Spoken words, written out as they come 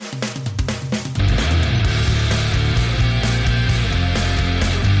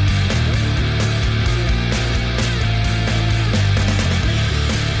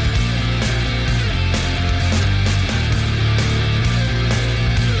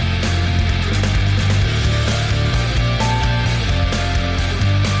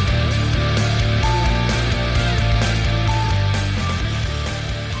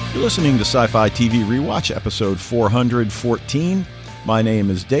You're listening to Sci-Fi TV Rewatch, episode 414. My name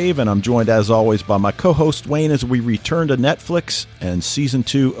is Dave, and I'm joined, as always, by my co-host Wayne as we return to Netflix and Season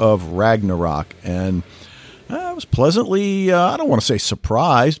 2 of Ragnarok. And I was pleasantly, I don't want to say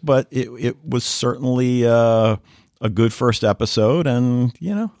surprised, but it was certainly a good first episode. And,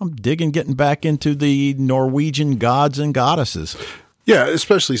 you know, I'm digging getting back into the Norwegian gods and goddesses. Yeah,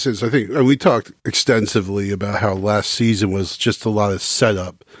 especially since I think we talked extensively about how last season was just a lot of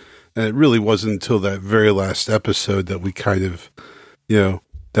setup. And it really wasn't until that very last episode that we kind of, you know,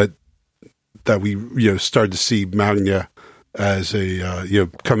 that we, you know, started to see Magna as a, you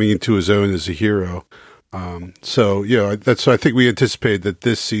know, coming into his own as a hero. So, you know, so I think we anticipated that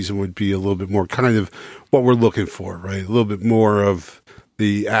this season would be a little bit more kind of what we're looking for, right? A little bit more of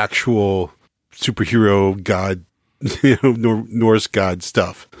the actual superhero god, you know, Norse god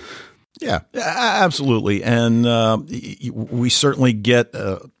stuff. Yeah, absolutely. And we certainly get,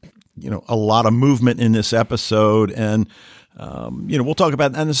 you know, a lot of movement in this episode. And, you know, we'll talk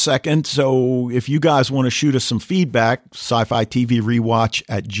about that in a second. So if you guys want to shoot us some feedback, sci-fi TV rewatch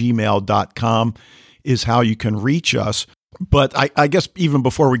at gmail.com is how you can reach us. But I guess even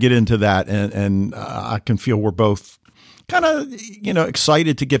before we get into that, and I can feel we're both kind of, you know,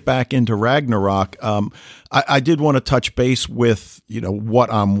 excited to get back into Ragnarok. I did want to touch base with, you know,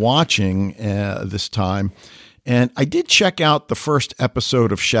 what I'm watching this time. And I did check out the first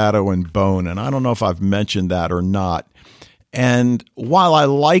episode of Shadow and Bone, and I don't know if I've mentioned that or not. And while I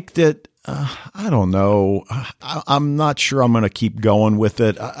liked it, I don't know. I'm not sure I'm going to keep going with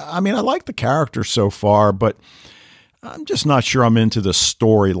it. I mean, I like the character so far, but I'm just not sure I'm into the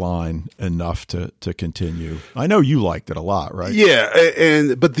storyline enough to continue. I know you liked it a lot, right?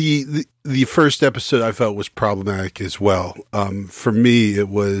 Yeah, but the first episode I felt was problematic as well. For me, it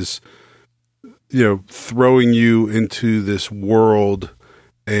was, you know, throwing you into this world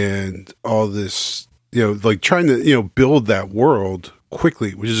and all this, you know, like trying to, you know, build that world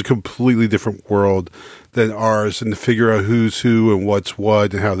quickly, which is a completely different world than ours, and to figure out who's who and what's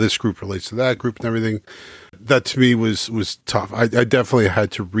what and how this group relates to that group and everything. That to me was tough. I definitely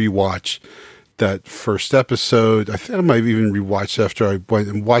had to rewatch that first episode. I think I might have even rewatched after I went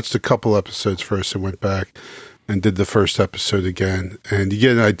and watched a couple episodes first and went back and did the first episode again, and you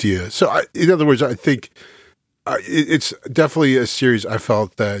get an idea. So, in other words, I think it's definitely a series I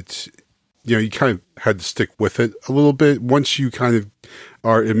felt that, you know, you kind of had to stick with it a little bit. Once you kind of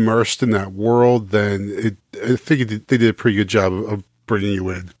are immersed in that world, then I think they did a pretty good job of bringing you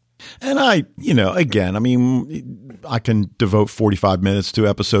in. And I, you know, again, I mean, I can devote 45 minutes to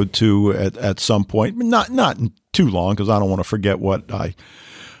episode 2 at some point, but not too long, because I don't want to forget what I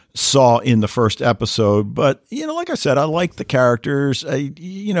saw in the first episode. But, you know, like I said, I like the characters.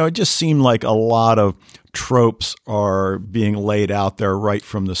 You know, it just seemed like a lot of tropes are being laid out there right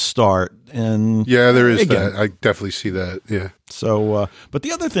from the start. And yeah, there is that. I definitely see that. Yeah. So, but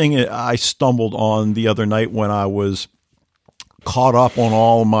the other thing I stumbled on the other night when I was caught up on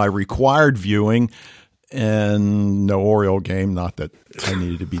all my required viewing, and no Oriole game, not that I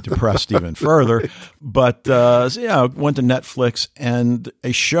needed to be depressed even further, but so yeah, I went to Netflix, and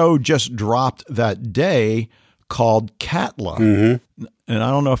a show just dropped that day called Katla. Mm-hmm. And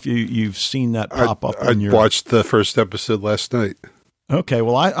I don't know if you've seen that pop up. I watched the first episode last night. Okay,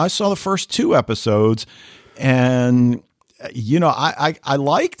 well, I saw the first 2 episodes, and you know, I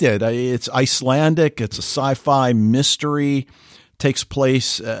liked it. It's Icelandic. It's a sci-fi mystery. Takes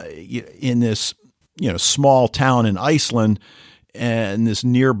place in this, you know, small town in Iceland, and this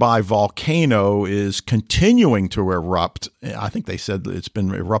nearby volcano is continuing to erupt. I think they said that it's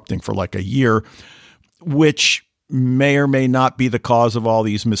been erupting for like a year, which may or may not be the cause of all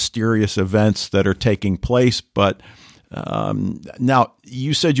these mysterious events that are taking place. But now,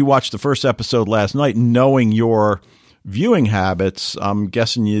 you said you watched the first episode last night, knowing your viewing habits. I'm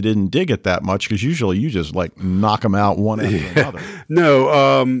guessing you didn't dig it that much, because usually you just like knock them out one after another. No,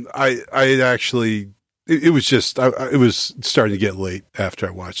 I actually, it was just, it was starting to get late after I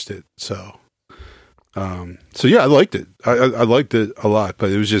watched it. So yeah, I liked it. I liked it a lot,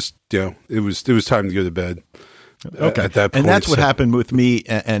 but it was just, you know, it was time to go to bed. Okay. At that point. And that's what happened with me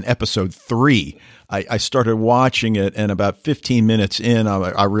in episode 3. I started watching it, and about 15 minutes in,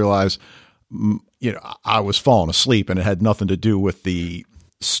 I realized, you know, I was falling asleep, and it had nothing to do with the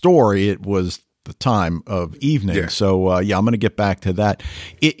story. It was the time of evening. Yeah. So, yeah, I'm going to get back to that.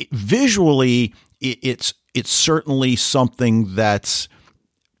 Visually, it's certainly something that's,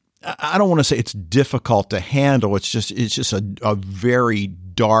 I don't want to say it's difficult to handle. It's just a very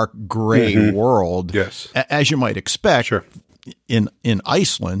dark gray world. Yes. As you might expect. Sure. In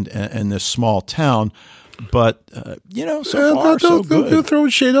Iceland and this small town. but so far so good. They're throwing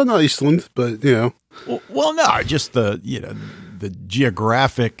shade on Iceland, but Well, no, just the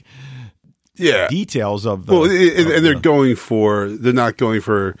geographic details of the. Well, and they're not going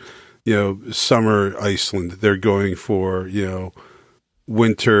for summer Iceland. They're going for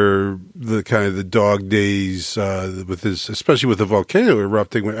winter, the kind of the dog days especially with the volcano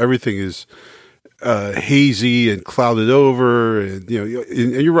erupting, when everything is hazy and clouded over, and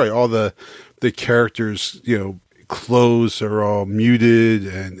and you're right, all the characters clothes are all muted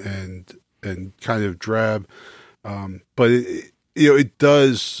and kind of drab, but it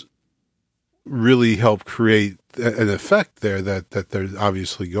does really help create an effect there that they're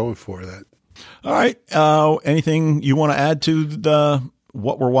obviously going for that. All right. Anything you want to add to the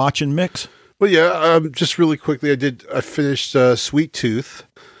what we're watching mix? Well, yeah, just really quickly, I finished Sweet Tooth,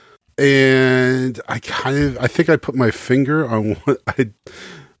 and I think I put my finger on what I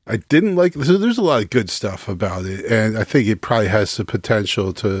didn't like. So there's a lot of good stuff about it, and I think it probably has the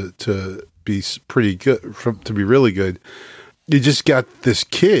potential to be pretty good, to be really good. You just got this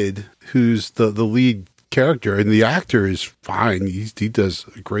kid who's the lead character, and the actor is fine. He does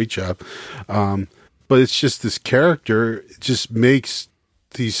a great job. But it's just this character just makes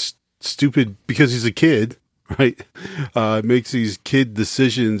these stupid, because he's a kid, right? Makes these kid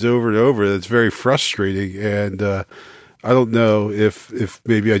decisions over and over. That's very frustrating. And I don't know if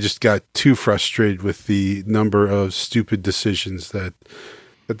maybe I just got too frustrated with the number of stupid decisions that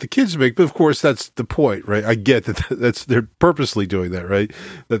the kids make, but of course that's the point, right? I get that they're purposely doing that, right?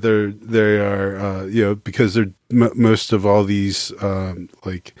 That they are because they're most of all these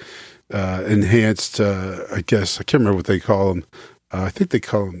enhanced, I guess I can't remember what they call them. I think they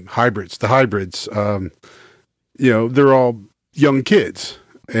call them hybrids. The hybrids, they're all young kids,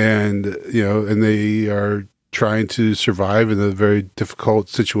 and and they are trying to survive in a very difficult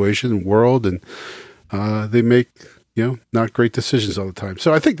situation and world, and they make not great decisions all the time.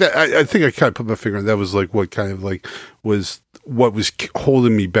 So I think I kind of put my finger on that. Was like what kind of was what was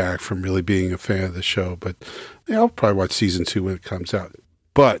holding me back from really being a fan of the show. But I'll probably watch season 2 when it comes out.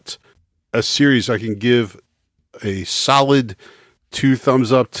 But a series I can give a solid 2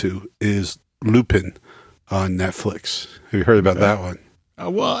 thumbs up to is Lupin on Netflix. Have you heard about that one?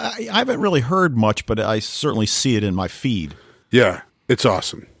 Well, I haven't really heard much, but I certainly see it in my feed. Yeah, it's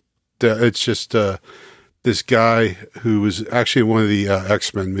awesome. It's just this guy who was actually in one of the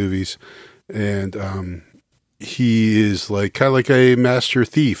X-Men movies, and he is kind of like a master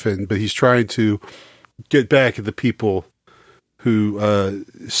thief, but he's trying to get back at the people who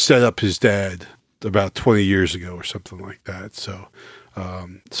set up his dad about 20 years ago or something like that. So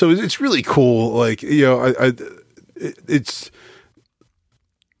it's really cool. It's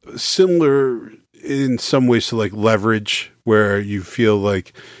similar in some ways to Leverage, where you feel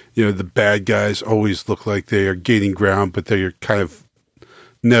like the bad guys always look like they are gaining ground, but they're kind of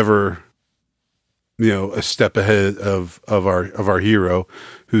never a step ahead of our hero,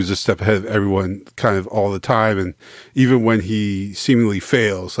 who's a step ahead of everyone kind of all the time. And even when he seemingly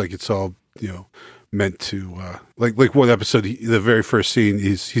fails, it's all meant to like one episode, the very first scene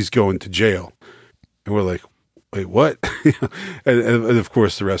he's going to jail, and we're like, wait, what? and of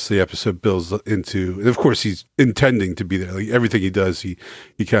course the rest of the episode builds into, and of course he's intending to be there. Everything he does, he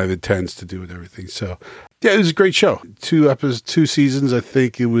kind of intends to do and everything. So yeah, it was a great show. 2 seasons. I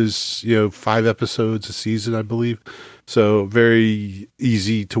think it was 5 episodes a season, I believe. So very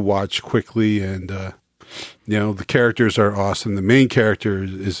easy to watch quickly, and the characters are awesome. The main character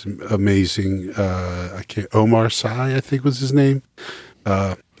is amazing. Omar Sy, I think was his name.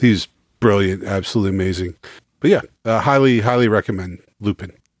 He's brilliant, absolutely amazing. But yeah, highly recommend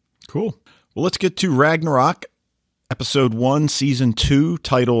Lupin. Cool. Well, let's get to Ragnarok, episode 1, season 2,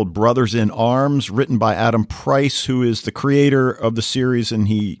 titled Brothers in Arms, written by Adam Price, who is the creator of the series, and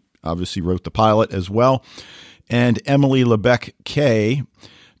he obviously wrote the pilot as well, and Emily Lebec-Kay,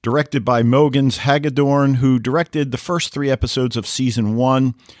 directed by Mogens Hagedorn, who directed the first 3 episodes of season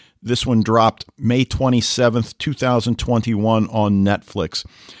 1. This one dropped May 27th, 2021 on Netflix.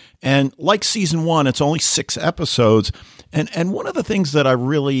 And like season 1, it's only 6 episodes. And one of the things that I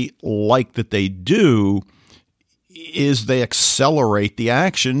really like that they do is they accelerate the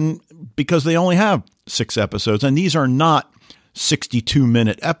action, because they only have 6 episodes. And these are not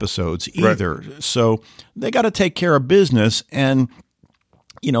 62-minute episodes either. Right. So they got to take care of business. And,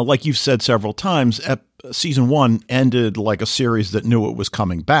 like you've said several times, season 1 ended like a series that knew it was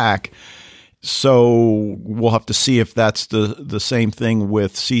coming back. So we'll have to see if that's the same thing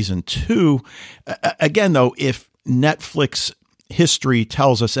with season 2. Again, though, if Netflix history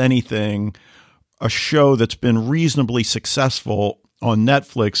tells us anything, a show that's been reasonably successful on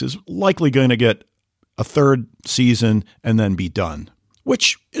Netflix is likely going to get a third season and then be done,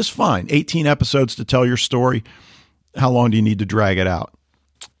 which is fine. 18 episodes to tell your story. How long do you need to drag it out?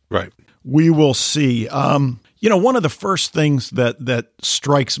 Right. We will see. One of the first things that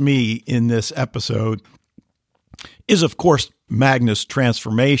strikes me in this episode is, of course, Magnus'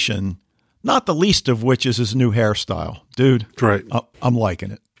 transformation, not the least of which is his new hairstyle. Dude, right. I'm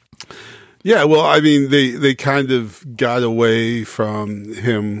liking it. Yeah, well, I mean, they kind of got away from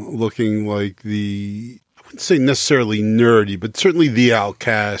him looking like I wouldn't say necessarily nerdy, but certainly the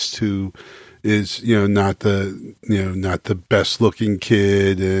outcast who is, not the best looking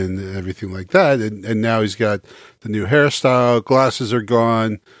kid and everything like that. And now he's got the new hairstyle, glasses are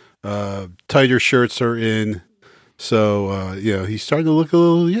gone, tighter shirts are in. So, he's starting to look a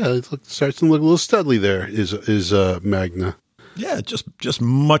little, starts to look a little studly there is Magna. Yeah, just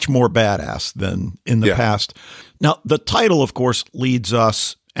much more badass than in the past. Now, the title, of course, leads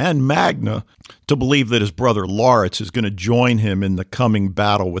us and Magna to believe that his brother Laurits is going to join him in the coming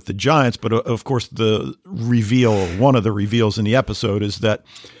battle with the giants. But, of course, one of the reveals in the episode is that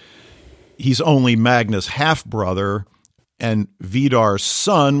he's only Magna's half-brother and Vidar's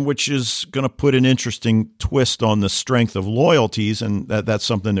son, which is going to put an interesting twist on the strength of loyalties, and that's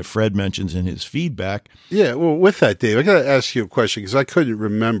something that Fred mentions in his feedback. Yeah, well, with that, Dave, I got to ask you a question because I couldn't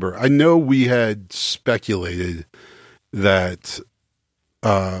remember. I know we had speculated that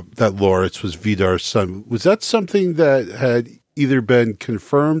Laurits was Vidar's son. Was that something that had either been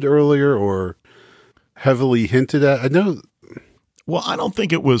confirmed earlier or heavily hinted at? I know. Well, I don't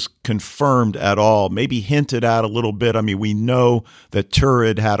think it was confirmed at all. Maybe hinted at a little bit. I mean, we know that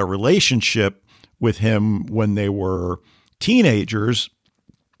Turid had a relationship with him when they were teenagers,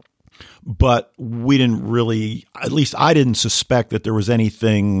 but we didn't really, at least I didn't suspect that there was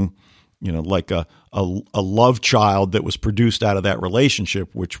anything, like a love child that was produced out of that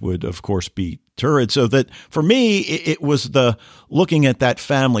relationship, which would, of course, be Turid. So that for me, it was the looking at that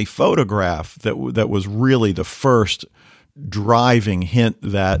family photograph that was really the first driving hint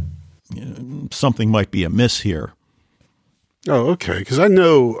that something might be amiss here. Oh, okay. Because I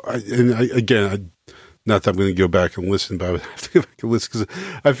know, not that I'm going to go back and listen, but I would have to go back and listen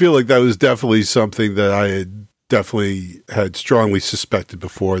because I feel like that was definitely something that I had strongly suspected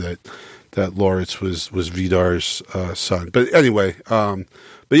before that Laurits was Vidar's son. But anyway,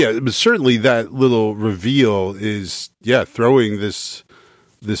 but certainly that little reveal is throwing this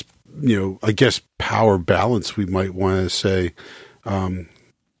I guess power balance, we might want to say, kind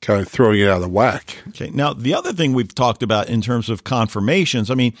of throwing it out of whack. Okay. Now, the other thing we've talked about in terms of confirmations,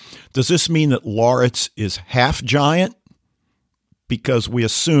 I mean, does this mean that Laurits is half giant? Because we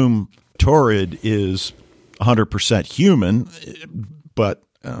assume Turid is 100% human, but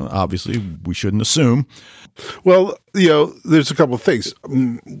obviously we shouldn't assume. Well, there's a couple of things.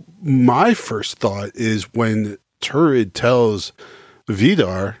 My first thought is when Turid tells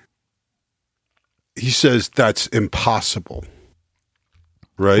Vidar, he says that's impossible,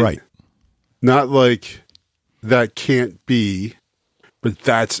 right? Right. Not like that can't be, but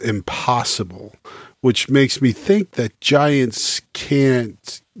that's impossible, which makes me think that giants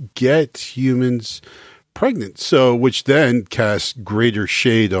can't get humans pregnant. So, which then casts greater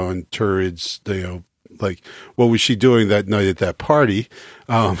shade on Turid's, like, what was she doing that night at that party?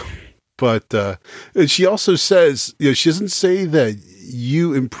 But she also says, she doesn't say that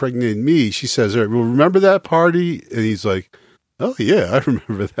you impregnated me. She says, all right, well, remember that party? And he's like, oh, yeah, I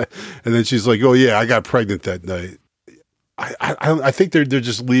remember that. And then she's like, oh, yeah, I got pregnant that night. I think they're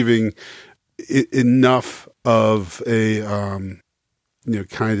just leaving enough of a,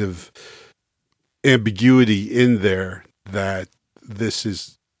 kind of ambiguity in there that this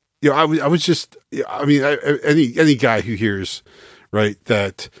is, I was just, any guy who hears, right,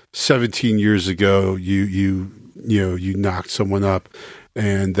 that 17 years ago you knocked someone up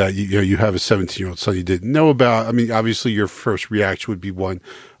and that you have a 17-year-old son you didn't know about. I mean, obviously your first reaction would be one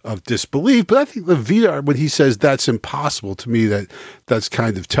of disbelief, but I think the Vidar, when he says that's impossible, to me that's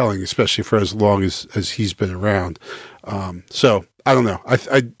kind of telling, especially for as long as he's been around. So I don't know.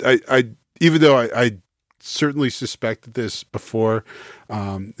 I even though I certainly suspected this before,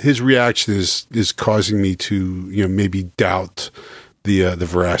 his reaction is causing me to maybe doubt the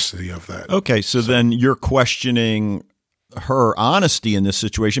veracity of that. Okay, so then you're questioning her honesty in this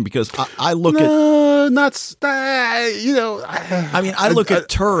situation because I look at I look at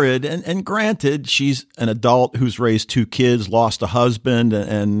Turid and granted she's an adult who's raised 2 kids, lost a husband,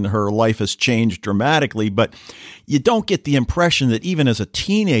 and her life has changed dramatically, but you don't get the impression that even as a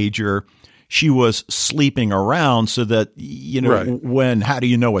teenager she was sleeping around so that right. When how do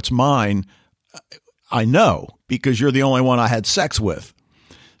you know it's mine? I know because you're the only one I had sex with.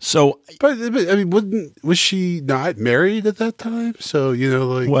 So, but I mean, was she not married at that time? So,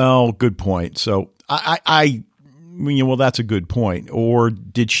 well, good point. So I mean, well, that's a good point. Or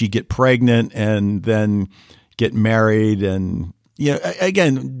did she get pregnant and then get married? And,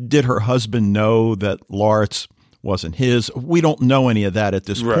 again, did her husband know that Laurits wasn't his? We don't know any of that at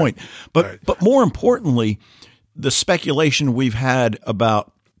this point. But more importantly, the speculation we've had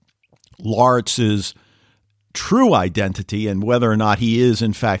about Laurits's true identity and whether or not he is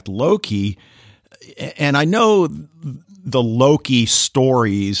in fact Loki. And I know the Loki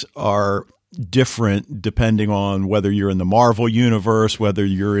stories are different depending on whether you're in the Marvel universe, whether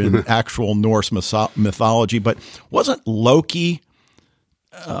you're in actual Norse mythology, but wasn't Loki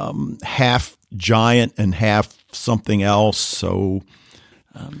half giant and half something else? So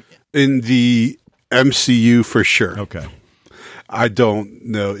in the MCU for sure. Okay. I don't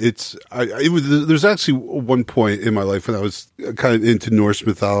know. There's actually one point in my life when I was kind of into Norse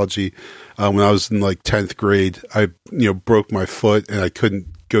mythology. When I was in like 10th grade, I broke my foot and I couldn't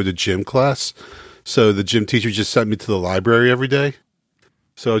go to gym class. So the gym teacher just sent me to the library every day.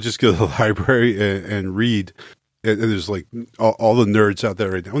 So I'll just go to the library and read. And there's like all the nerds out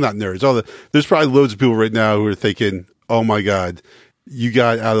there right now. Well, not nerds. There's probably loads of people right now who are thinking, "Oh my God, you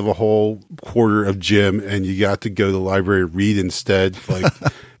got out of a whole quarter of gym and you got to go to the library and read instead." Like,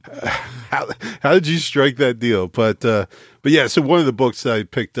 how did you strike that deal? But yeah, so one of the books that I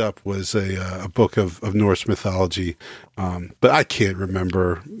picked up was a book of Norse mythology. But I can't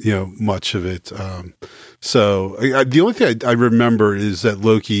remember, much of it. So the only thing I remember is that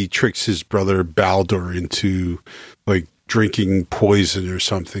Loki tricks his brother Baldur into like drinking poison or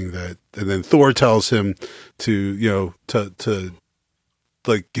something and then Thor tells him to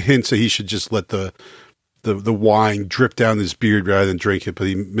like hints that he should just let the wine drip down his beard rather than drink it, but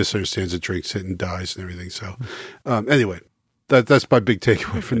he misunderstands it, drinks it, and dies and everything. So anyway, that's my big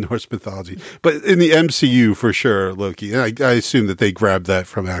takeaway from Norse mythology. But in the MCU, for sure, Loki. And I assume that they grabbed that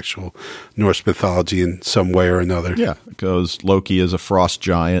from actual Norse mythology in some way or another. Yeah, because Loki is a frost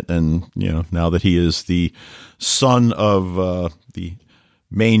giant, and now that he is the son of the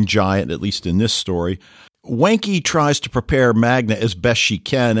main giant, at least in this story, Wanky tries to prepare Magna as best she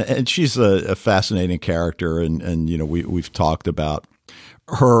can, and she's a fascinating character, and we've talked about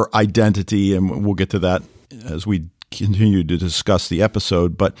her identity, and we'll get to that as we continue to discuss the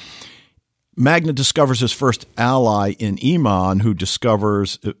episode. But Magna discovers his first ally in Iman, who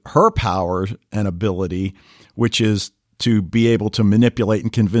discovers her power and ability, which is to be able to manipulate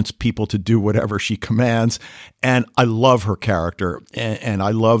and convince people to do whatever she commands. And I love her character, and I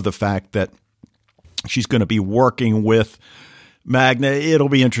love the fact that she's going to be working with Magna. It'll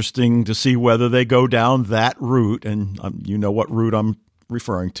be interesting to see whether they go down that route, and you know what route I'm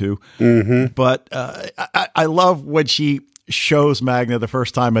referring to. Mm-hmm. But I love when she shows Magna the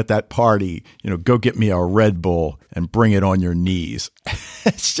first time at that party, go get me a Red Bull and bring it on your knees.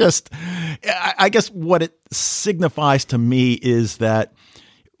 It's just, I guess what it signifies to me is that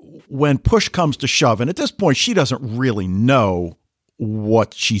when push comes to shove, and at this point she doesn't really know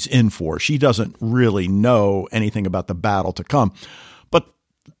what she's in for. She doesn't really know anything about the battle to come. But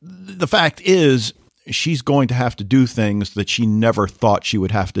the fact is, she's going to have to do things that she never thought she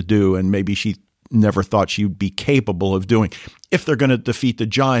would have to do, and maybe she never thought she would be capable of doing if they're going to defeat the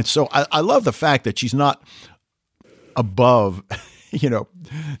giants. So I love the fact that she's not above,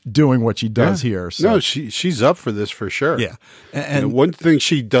 doing what she does here. So. No, she's up for this for sure. Yeah. And one thing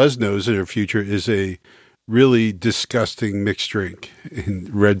she does know is in her future is a really disgusting mixed drink in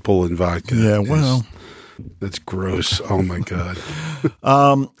Red Bull and vodka. Yeah, well, that's gross. Oh my God.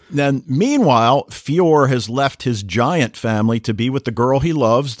 Then meanwhile, Fjord has left his giant family to be with the girl he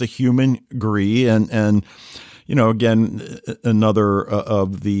loves, the human Gree, and again, another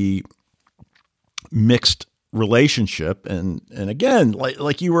of the mixed relationship. And again,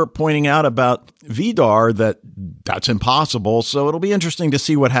 like you were pointing out about Vidar, that's impossible. So it'll be interesting to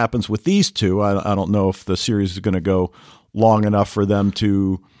see what happens with these two. I don't know if the series is going to go long enough for them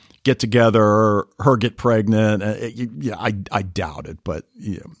to get together, or her get pregnant. I doubt it, but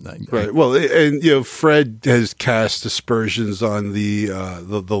right. Well, and Fred has cast aspersions on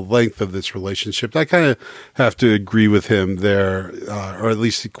the length of this relationship. I kind of have to agree with him there, or at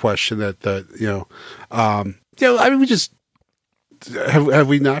least question that I mean, we just have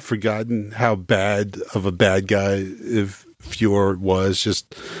we not forgotten how bad of a bad guy if Fjord was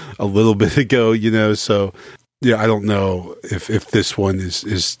just a little bit ago, So yeah, I don't know if this one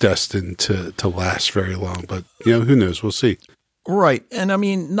is destined to last very long, but who knows? We'll see. Right. And I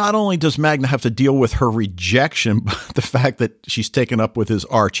mean, not only does Magna have to deal with her rejection, but the fact that she's taken up with his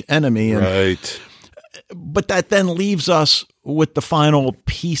arch enemy. And right. But that then leaves us with the final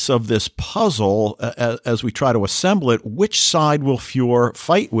piece of this puzzle as we try to assemble it. Which side will Fjord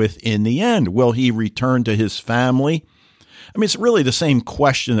fight with in the end? Will he return to his family? I mean, it's really the same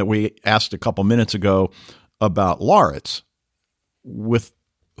question that we asked a couple minutes ago about Laurits. With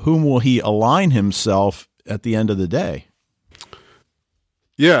whom will he align himself at the end of the day?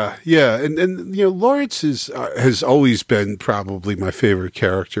 Yeah, and Laurits has always been probably my favorite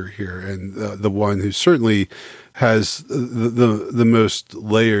character here, and the one who certainly has the most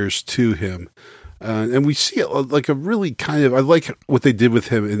layers to him. And we see it like a really kind of, I like what they did with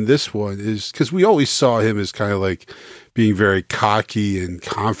him in this one, is because we always saw him as kind of like being very cocky and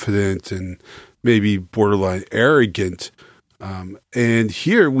confident and maybe borderline arrogant. And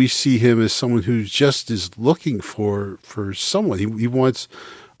here we see him as someone who just is looking for someone. He wants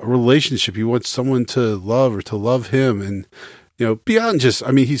a relationship. He wants someone to love or to love him. And, beyond just,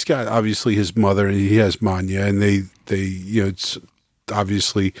 I mean, he's got obviously his mother and he has Manya, and they it's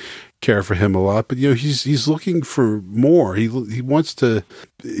obviously care for him a lot, but he's looking for more. He wants to,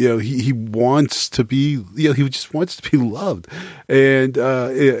 he wants to be, he just wants to be loved. And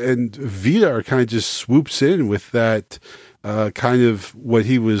Vidar kind of just swoops in with that, kind of what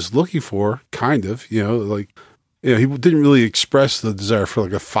he was looking for, kind of, he didn't really express the desire for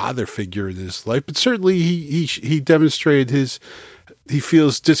like a father figure in his life, but certainly he demonstrated he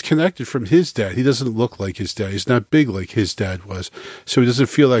feels disconnected from his dad. He doesn't look like his dad. He's not big like his dad was. So he doesn't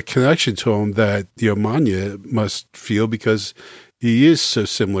feel that connection to him that, Manya must feel, because he is so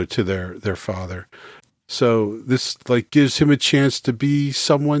similar to their father. So this gives him a chance to be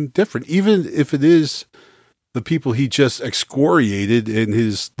someone different, even if it is the people he just excoriated in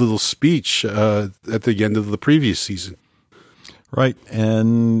his little speech at the end of the previous season. Right.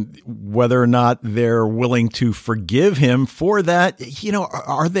 And whether or not they're willing to forgive him for that,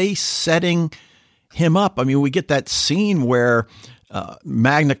 are they setting him up? I mean, we get that scene where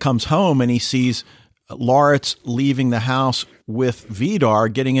Magna comes home and he sees Laurits leaving the house with Vidar,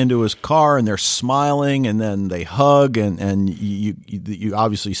 getting into his car, and they're smiling, and then they hug, and you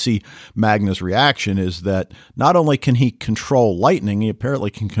obviously see Magna's reaction is that not only can he control lightning, he apparently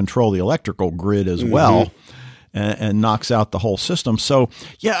can control the electrical grid as well, and knocks out the whole system. So,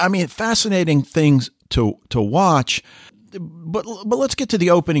 yeah, I mean, fascinating things to watch. But let's get to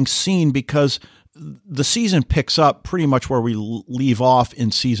the opening scene, because the season picks up pretty much where we leave off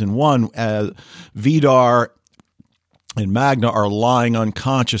in season 1, as Vidar and Magna are lying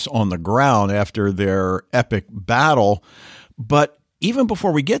unconscious on the ground after their epic battle. But even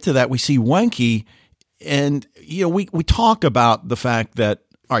before we get to that, we see Wenki, and we talk about the fact that,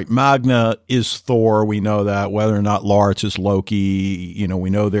 all right, Magna is Thor. We know that. Whether or not Laurits is Loki, we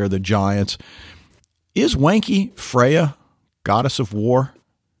know they're the giants. Is Wenki Freya, goddess of war?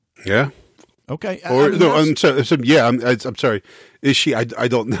 Yeah. Okay. I'm sorry. Yeah, I'm sorry. Is she? I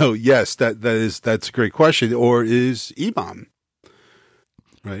don't know. Yes, that's a great question. Or is Imam?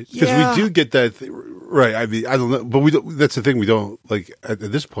 Right. Because we do get that. Right. I mean, I don't know, but we don't. That's the thing. We don't at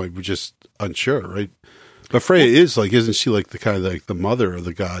this point. We're just unsure, right? But Freya is isn't she the kind of the mother of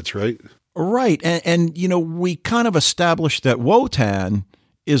the gods, right? Right. And we kind of established that Wotan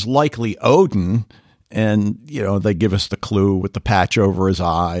is likely Odin. And, they give us the clue with the patch over his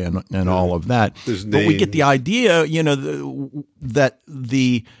eye and all of that. But we get the idea, that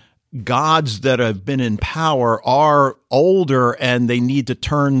the gods that have been in power are older and they need to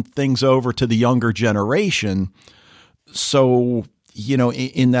turn things over to the younger generation. So,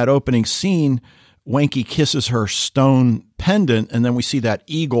 in that opening scene, Wenki kisses her stone pendant, and then we see that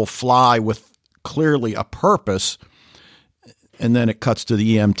eagle fly with clearly a purpose. And then it cuts to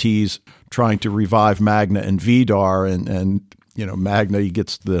the EMTs trying to revive Magna and Vidar, and Magna, he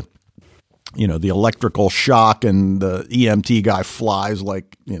gets the electrical shock, and the EMT guy flies I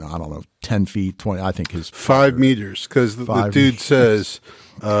don't know, 10 feet, 20, I think his 5 meters, because the dude says,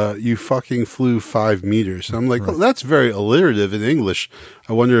 you fucking flew 5 meters. And I'm like, well, that's very alliterative in English.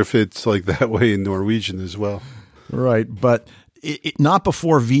 I wonder if it's that way in Norwegian as well. Right. But not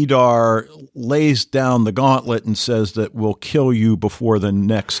before Vidar lays down the gauntlet and says that we'll kill you before the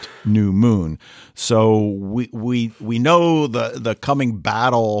next new moon. So we know the coming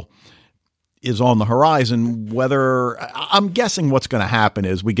battle is on the horizon. Whether I'm guessing what's going to happen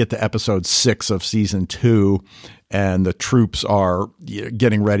is we get to episode 6 of season 2, and the troops are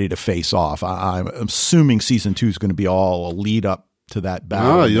getting ready to face off. I'm assuming season 2 is going to be all a lead up to that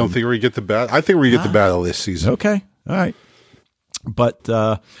battle. No, you don't think we get the battle? I think we get the battle this season. Okay, all right. But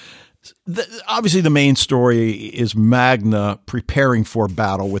obviously the main story is Magna preparing for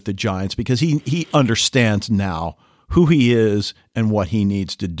battle with the giants, because he understands now who he is and what he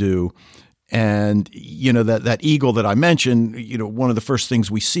needs to do. And, that eagle that I mentioned, one of the first things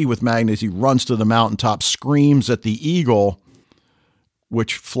we see with Magna is he runs to the mountaintop, screams at the eagle,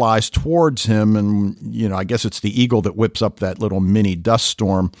 which flies towards him. And, I guess it's the eagle that whips up that little mini dust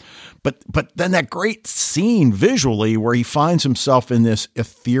storm. But then that great scene visually where he finds himself in this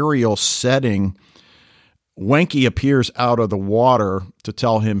ethereal setting. Wenki appears out of the water to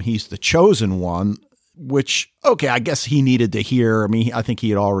tell him he's the chosen one, which, okay, I guess he needed to hear. I mean, I think he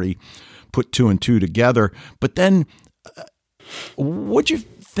had already put two and two together. But then what'd you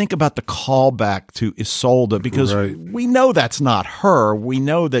think about the callback to Isolde? Because we know that's not her. We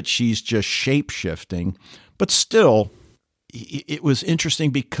know that she's just shape-shifting. But still, it was interesting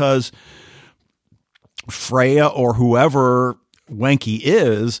because Freya or whoever Wenki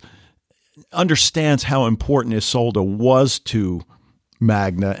is understands how important Isolde was to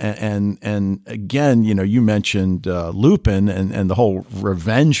Magna. And again, you mentioned Lupin and the whole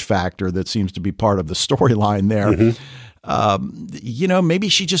revenge factor that seems to be part of the storyline there. Maybe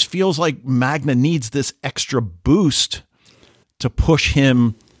she just feels like Magna needs this extra boost to push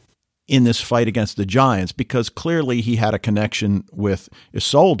him in this fight against the giants, because clearly he had a connection with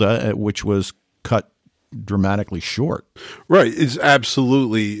Isolde, which was cut dramatically short. Right. It's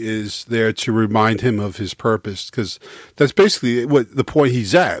absolutely is there to remind him of his purpose, because that's basically what the point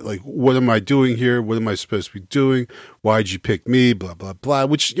he's at. Like, what am I doing here? What am I supposed to be doing? Why'd you pick me? Blah, blah, blah,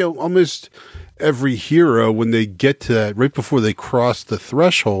 which, almost every hero, when they get to that, right before they cross the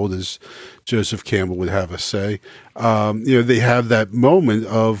threshold, as Joseph Campbell would have us say, they have that moment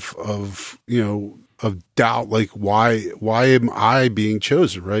of doubt, like, why am I being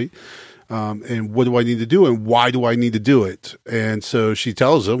chosen? Right. And what do I need to do? And why do I need to do it? And so she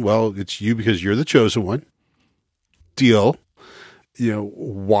tells him, well, it's you because you're the chosen one. Deal.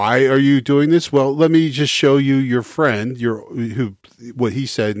 Why are you doing this? Well, let me just show you your friend, what he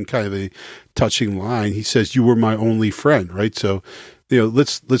said in kind of a touching line. He says, you were my only friend, right? So,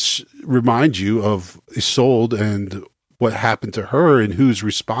 let's remind you of Isolde and what happened to her and who's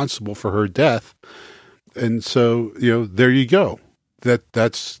responsible for her death. And so, there you go.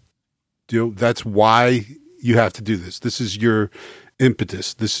 That's why you have to do this. This is your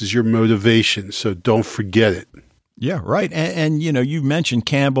impetus. This is your motivation. So don't forget it. Yeah, right. And you mentioned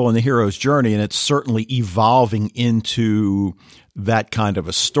Campbell and the hero's journey, and it's certainly evolving into that kind of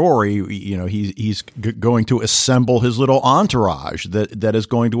a story. He's going to assemble his little entourage that is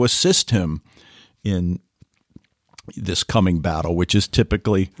going to assist him in this coming battle, which is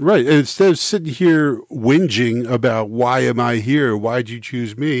typically right. And instead of sitting here whinging about why am I here? Why'd you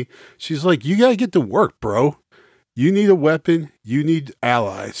choose me? She's like, you got to get to work, bro. You need a weapon. You need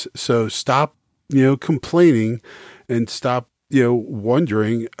allies. So stop, complaining and stop,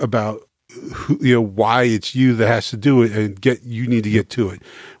 wondering about why it's you that has to do it, and you need to get to it.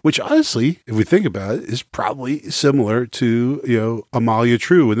 Which honestly, if we think about it, is probably similar to, Amalia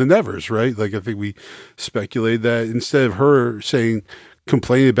True and the Nevers, right? Like, I think we speculated that instead of her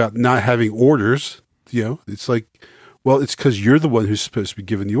complaining about not having orders, it's like, well, it's because you're the one who's supposed to be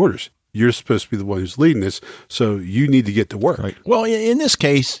giving the orders. You're supposed to be the one who's leading this, so you need to get to work. Right. Well, in this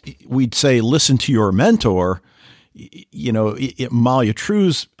case, we'd say listen to your mentor. Amalia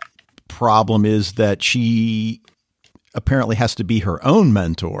True's problem is that she apparently has to be her own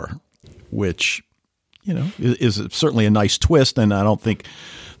mentor, which, is certainly a nice twist. And I don't think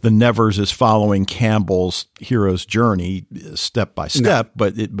the Nevers is following Campbell's hero's journey step by step,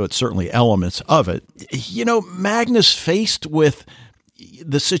 but certainly elements of it. Magna's faced with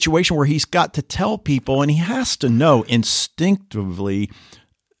the situation where he's got to tell people, and he has to know instinctively,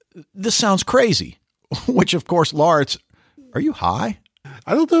 this sounds crazy, which of course, Lawrence, are you high?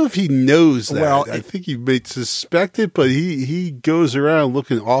 I don't know if he knows that. Well, I think he may suspect it, but he goes around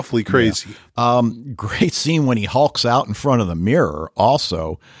looking awfully crazy. Yeah. Great scene when he hulks out in front of the mirror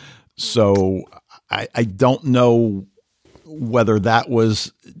also. So I don't know whether that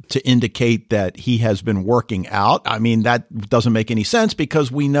was to indicate that he has been working out. I mean, that doesn't make any sense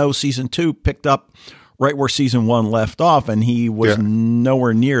because we know season 2 picked up right where season 1 left off, and he was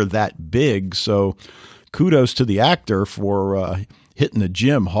nowhere near that big. So kudos to the actor for hitting the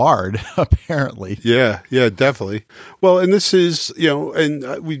gym hard, apparently. Yeah, definitely. Well, and this is, and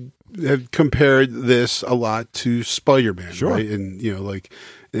we have compared this a lot to Spider-Man, sure. Right? And, like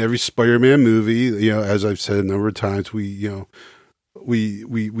in every Spider-Man movie, as I've said a number of times, we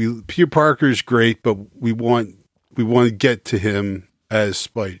Peter Parker's great, but we want to get to him as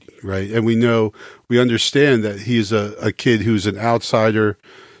Spidey, right? And we understand that he's a kid who's an outsider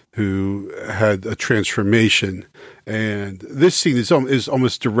who had a transformation. And this scene is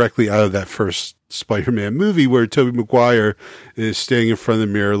almost directly out of that first Spider-Man movie, where Tobey Maguire is standing in front of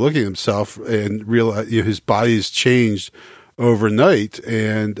the mirror looking at himself and realize his body has changed overnight.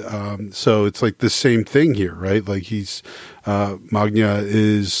 And so it's like the same thing here, right? Like Magna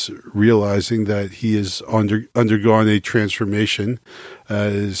is realizing that he has undergone a transformation,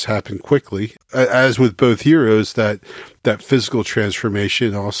 has happened quickly. As with both heroes, that physical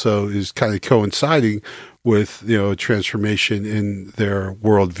transformation also is kind of coinciding with, a transformation in their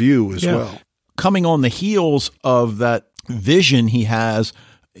worldview as well. Coming on the heels of that vision he has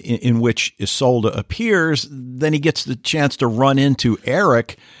in which Isolde appears, then he gets the chance to run into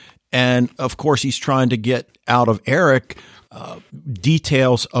Eric. And of course, he's trying to get out of Eric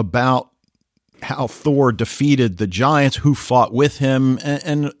details about how Thor defeated the giants, who fought with him.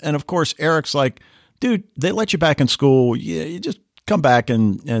 And of course, Eric's like, dude, they let you back in school. You just come back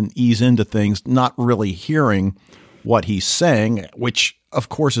and ease into things, not really hearing what he's saying, which of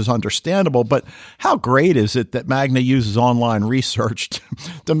course is understandable. But how great is it that Magna uses online research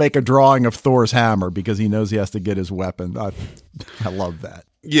to make a drawing of Thor's hammer because he knows he has to get his weapon? I love that.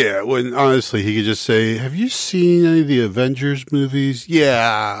 Yeah, when honestly he could just say, have you seen any of the Avengers movies?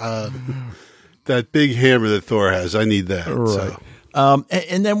 Yeah, that big hammer that Thor has, I need that. Right. So.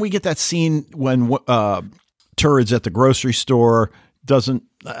 And then we get that scene when Turrid's at the grocery store,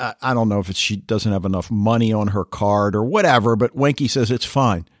 I don't know if she doesn't have enough money on her card or whatever, but Wenke says it's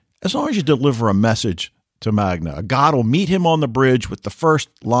fine. As long as you deliver a message to Magna, a god will meet him on the bridge with the first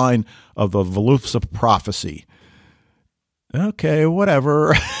line of the Velusa prophecy. Okay,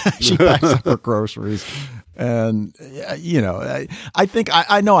 whatever. She packs up her groceries. And, I think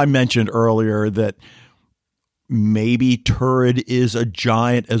I know I mentioned earlier that maybe Turrid is a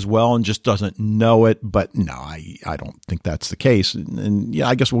giant as well and just doesn't know it. But no, I don't think that's the case. And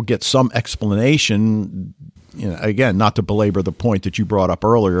I guess we'll get some explanation, again, not to belabor the point that you brought up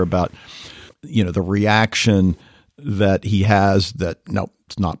earlier about, the reaction that he has that, no,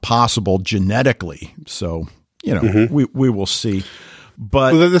 it's not possible genetically. So, we will see.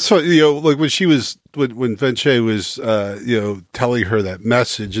 But that's what, like when she was, when Venche was, telling her that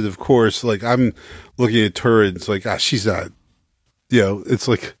message. And of course, like I'm looking at her and it's like, she's not, it's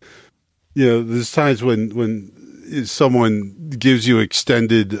like, there's times when someone gives you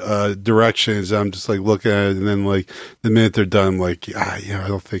extended directions. I'm just like looking at it. And then like the minute they're done, I'm like, I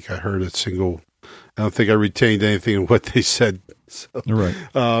don't think I heard I don't think I retained anything in what they said. So, right.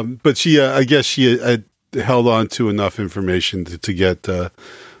 But she, I guess she held on to enough information to get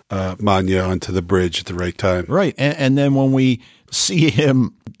Magna onto the bridge at the right time. Right. And then when we see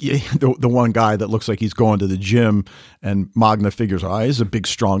him, the one guy that looks like he's going to the gym, and Magna figures, he's a big,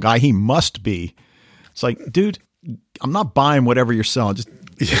 strong guy. He must be. It's like, dude, I'm not buying whatever you're selling. Just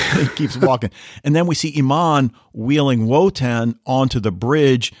he keeps walking. And then we see Iman wheeling Wotan onto the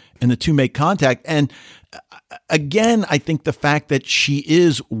bridge, and the two make contact. And again, I think the fact that she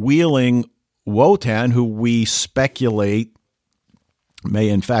is wheeling Wotan, who we speculate may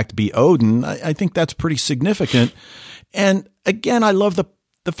in fact be Odin, I think that's pretty significant. And again, I love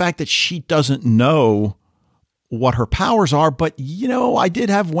the fact that she doesn't know what her powers are, but I did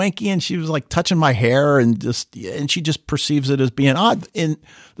have Wenke and she was like touching my hair and she just perceives it as being odd in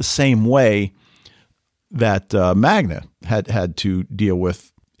the same way that Magna had to deal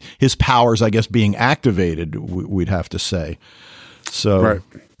with his powers, I guess, being activated, we'd have to say. So, right.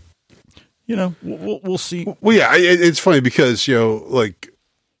 We'll see. Well, yeah, it's funny because, like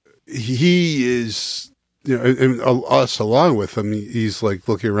he is, and us along with him, he's like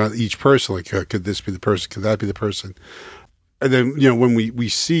looking around each person, like, could this be the person? Could that be the person? And then, when we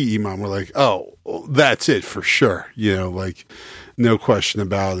see Iman, we're like, oh, that's it for sure. Like no question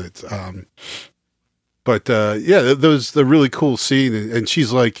about it. But that was the really cool scene. And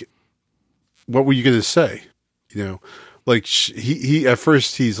she's like, what were you going to say? Like he at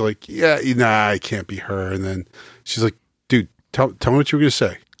first he's like, I can't be her. And then she's like, dude, tell me what you were going to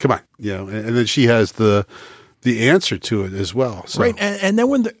say. Come on. And then she has the answer to it as well. So. Right. And then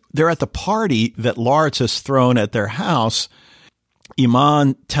when they're at the party that Lars has thrown at their house,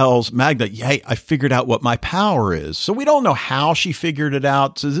 Iman tells Magna, hey, I figured out what my power is. So we don't know how she figured it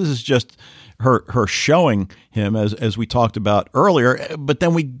out. So this is just her showing him, as we talked about earlier. But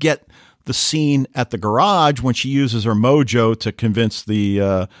then we get the scene at the garage when she uses her mojo to convince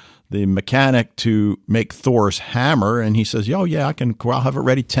the mechanic to make Thor's hammer, and he says, "Oh yeah, I'll have it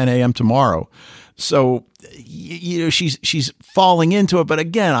ready 10 a.m. tomorrow." So she's falling into it, but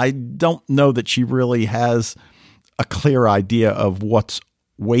again, I don't know that she really has a clear idea of what's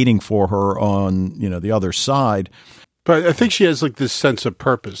waiting for her on the other side. But I think she has like this sense of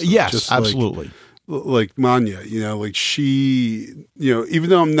purpose. Yes, just absolutely. Like Manya, like she, even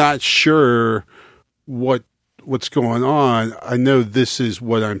though I'm not sure what's going on, I know this is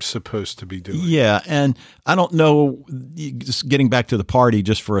what I'm supposed to be doing. Yeah, and I don't know, just getting back to the party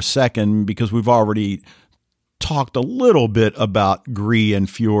just for a second, because we've already talked a little bit about Gree and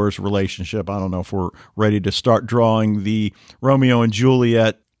Fjeor's relationship. I don't know if we're ready to start drawing the Romeo and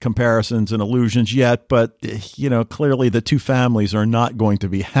Juliet comparisons and allusions yet, but clearly the two families are not going to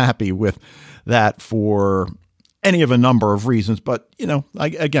be happy with that for any of a number of reasons. But,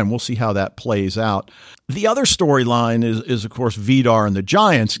 again, we'll see how that plays out. The other storyline is, of course, Vidar and the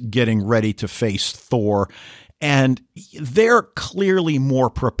Giants getting ready to face Thor. And they're clearly more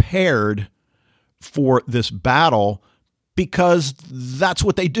prepared for this battle because that's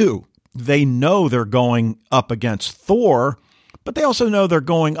what they do. They know they're going up against Thor, but they also know they're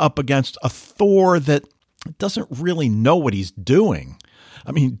going up against a Thor that doesn't really know what he's doing.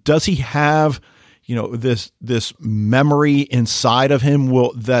 I mean, does he have this memory inside of him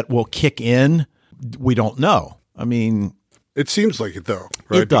that will kick in? We don't know. I mean, it seems like it though,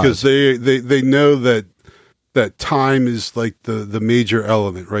 right? It does. Because they know that time is like the major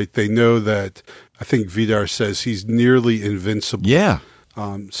element, right? They know that. I think Vidar says he's nearly invincible. Yeah.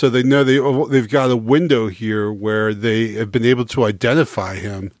 So they know they've got a window here where they have been able to identify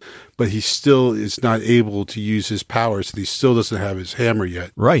him, but he still is not able to use his powers. And he still doesn't have his hammer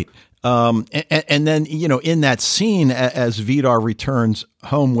yet. Right. And then, in that scene, as Vidar returns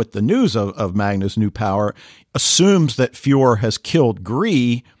home with the news of Magna's new power, assumes that Fjord has killed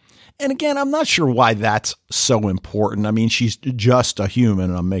Gree. And again, I'm not sure why that's so important. I mean, she's just a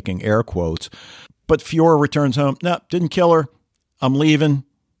human, and I'm making air quotes. But Fjord returns home. No, didn't kill her. I'm leaving.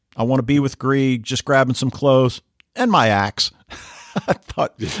 I want to be with Gree, just grabbing some clothes and my axe. I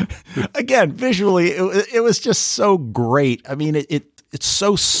thought, again, visually, it was just so great. I mean, it's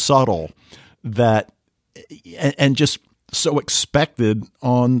so subtle that, and just so expected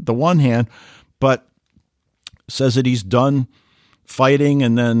on the one hand, but says that he's done fighting,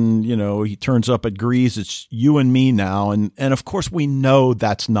 and then, he turns up at Gree's. It's you and me now. And of course, we know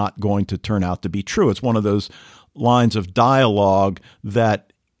that's not going to turn out to be true. It's one of those lines of dialogue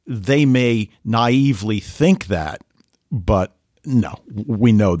that they may naively think that, but no,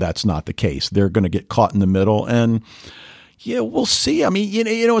 we know that's not the case. They're going to get caught in the middle, and yeah, we'll see. I mean,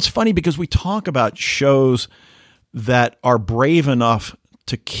 it's funny because we talk about shows that are brave enough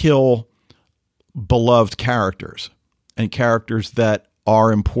to kill beloved characters and characters that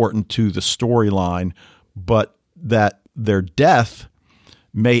are important to the storyline, but that their death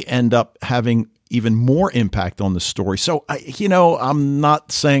may end up having even more impact on the story. So, I'm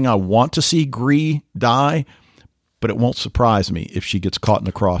not saying I want to see Gree die, but it won't surprise me if she gets caught in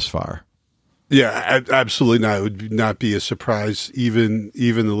the crossfire. Yeah, absolutely not. It would not be a surprise, even a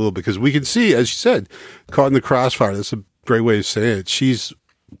little bit, because we can see, as you said, caught in the crossfire. That's a great way of saying it. She's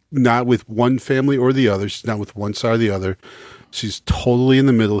not with one family or the other. She's not with one side or the other. She's totally in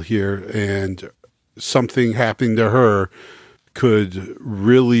the middle here, and something happening to her could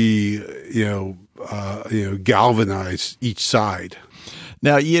really, galvanize each side.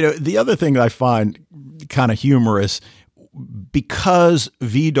 Now, the other thing that I find kind of humorous, because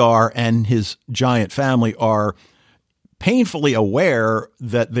Vidar and his giant family are painfully aware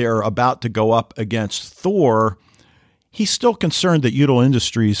that they're about to go up against Thor, he's still concerned that Udall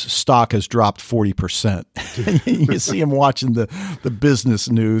Industries stock has dropped 40%. You see him watching the business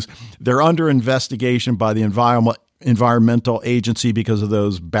news. They're under investigation by the environmental agency because of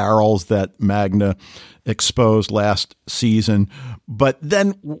those barrels that Magna exposed last season. But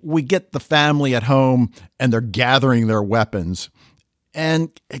then we get the family at home and they're gathering their weapons.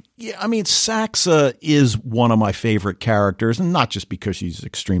 And I mean, Saxa is one of my favorite characters, and not just because she's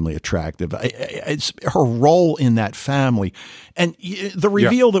extremely attractive. It's her role in that family. And the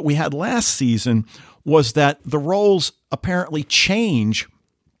reveal that we had last season was that the roles apparently change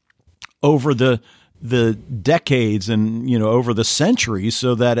over the decades and, over the centuries,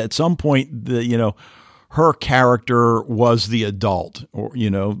 so that at some point, her character was the adult,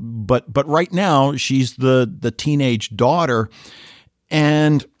 but right now she's the teenage daughter.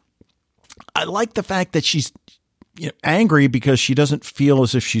 And I like the fact that she's angry because she doesn't feel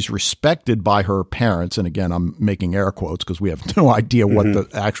as if she's respected by her parents. And again, I'm making air quotes because we have no idea what the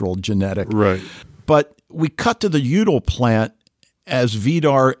actual genetic. Right. But we cut to the Udall plant as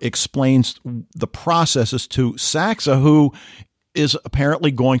Vidar explains the processes to Saxa, who is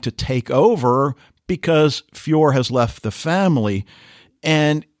apparently going to take over because Fjord has left the family.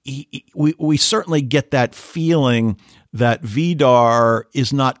 And we certainly get that feeling that Vidar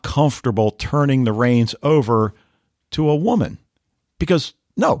is not comfortable turning the reins over to a woman, because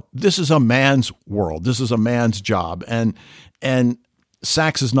no, this is a man's world. This is a man's job. And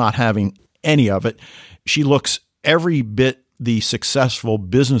Sax is not having any of it. She looks every bit the successful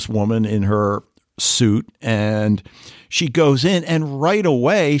businesswoman in her suit, and she goes in, and right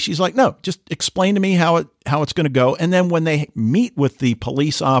away she's like, no, just explain to me how it's going to go. And then when they meet with the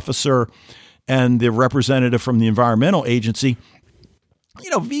police officer and the representative from the environmental agency,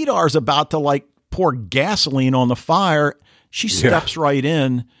 Vidar's about to like pour gasoline on the fire. She steps right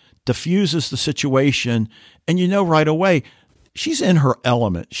in, diffuses the situation, and right away she's in her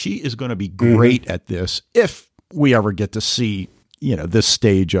element. She is going to be great at this if we ever get to see, this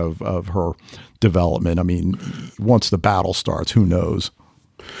stage of her development. I mean, once the battle starts, who knows?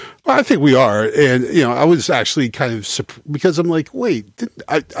 Well, I think we are. And, I was actually kind of because I'm like, wait,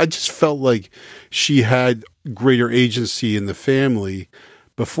 I just felt like she had greater agency in the family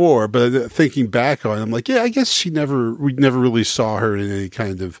before, but thinking back on it, I'm like, yeah, I guess we never really saw her in any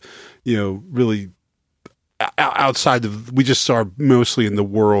kind of, really outside of, we just saw her mostly in the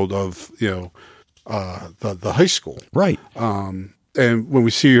world of, the high school. Right. And when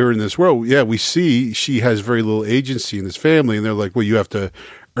we see her in this world, we see she has very little agency in this family, and they're like, well, you have to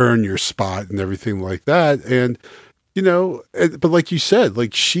earn your spot and everything like that. And, but like you said,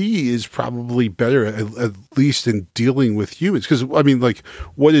 like she is probably better at least in dealing with humans. Because, I mean, like,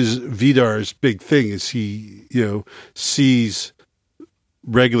 what is Vidar's big thing is he, sees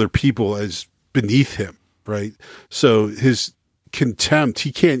regular people as beneath him, right? So his contempt,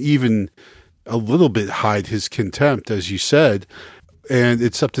 he can't even a little bit hide his contempt, as you said. And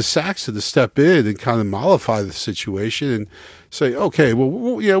it's up to Saxon to step in and kind of mollify the situation and say, okay, well,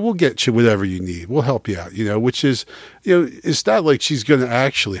 we'll get you whatever you need. We'll help you out, which is, it's not like she's going to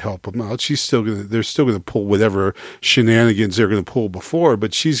actually help him out. They're still going to pull whatever shenanigans they're going to pull before,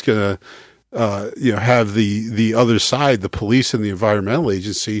 but she's going to, have the other side, the police and the environmental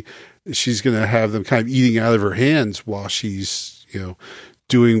agency, she's going to have them kind of eating out of her hands while she's,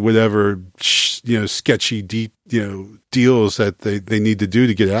 doing whatever, sketchy, deals that they need to do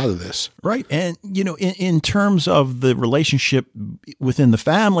to get out of this. Right. And, in terms of the relationship within the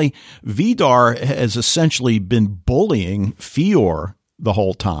family, Vidar has essentially been bullying Fior the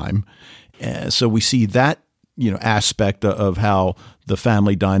whole time. So we see that, aspect of how the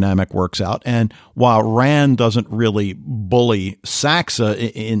family dynamic works out. And while Rand doesn't really bully Saxa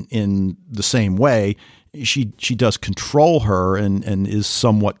in the same way, she does control her and is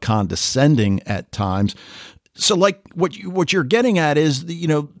somewhat condescending at times. So like what you're getting at is,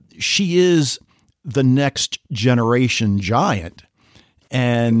 she is the next generation giant.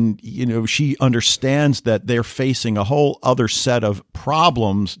 And, she understands that they're facing a whole other set of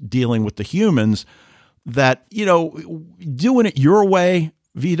problems dealing with the humans that, doing it your way,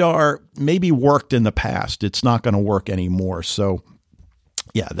 Vidar, maybe worked in the past. It's not going to work anymore. So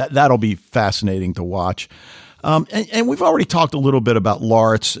yeah, that'll be fascinating to watch. And we've already talked a little bit about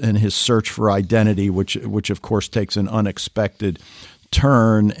Laurits and his search for identity, which of course takes an unexpected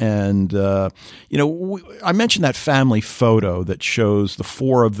turn. And, I mentioned that family photo that shows the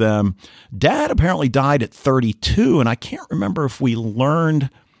four of them. Dad apparently died at 32, and I can't remember if we learned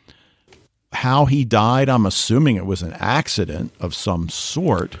how he died. I'm assuming it was an accident of some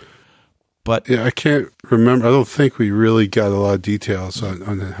sort. But yeah, I can't remember. I don't think we really got a lot of details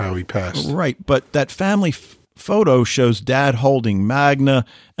on how he passed. Right. But that family photo shows Dad holding Magna,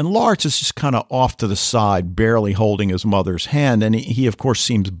 and Laurits is just kind of off to the side, barely holding his mother's hand. And he of course,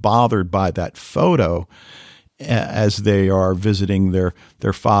 seems bothered by that photo as they are visiting their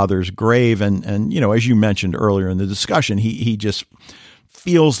father's grave. And as you mentioned earlier in the discussion, he just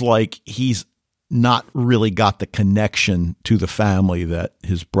feels like he's not really got the connection to the family that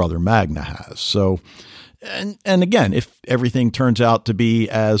his brother Magna has. So, and again, if everything turns out to be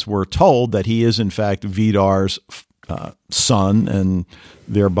as we're told, that he is in fact Vidar's son and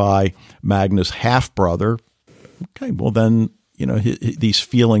thereby Magna's half brother, okay, well then, these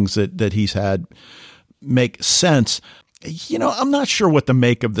feelings that he's had make sense. I'm not sure what to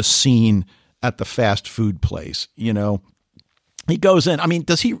make of the scene at the fast food place. He goes in. I mean,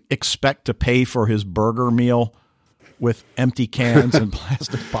 does he expect to pay for his burger meal with empty cans and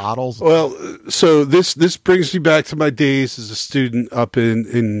plastic bottles? Well, so this brings me back to my days as a student up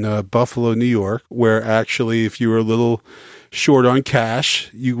in Buffalo, New York, where actually if you were a little short on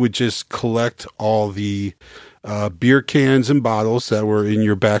cash, you would just collect all the beer cans and bottles that were in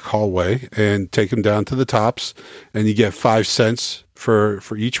your back hallway and take them down to the tops, and you get 5 cents for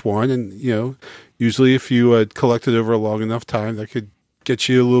each one. And, usually if you had collected over a long enough time, that could get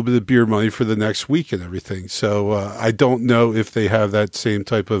you a little bit of beer money for the next week and everything. So I don't know if they have that same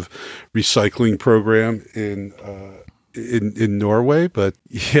type of recycling program in Norway, but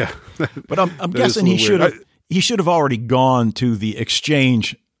yeah. But I'm guessing he should have already gone to the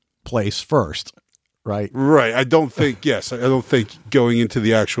exchange place first, right? Right. I don't think going into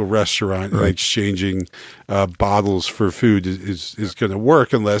the actual restaurant and exchanging bottles for food is going to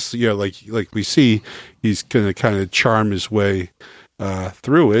work unless, like we see, he's going to kind of charm his way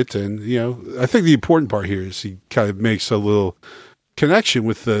through it. And, I think the important part here is he kind of makes a little connection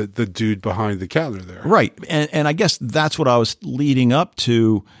with the dude behind the counter there. Right. And I guess that's what I was leading up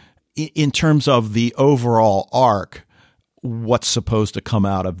to in terms of the overall arc, what's supposed to come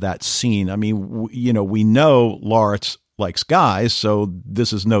out of that scene. I mean, we know Lawrence likes guys, so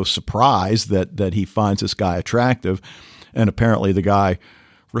this is no surprise that he finds this guy attractive. And apparently the guy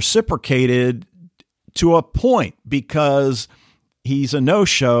reciprocated to a point, because he's a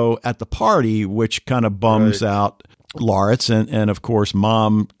no-show at the party, which kind of bums out Lawrence. And of course,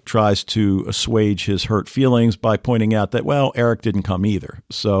 Mom tries to assuage his hurt feelings by pointing out that, well, Eric didn't come either.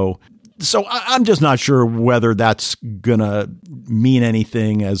 So I'm just not sure whether that's going to mean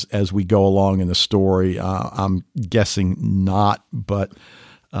anything as we go along in the story. I'm guessing not, but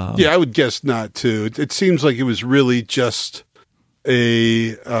yeah, I would guess not too. It seems like it was really just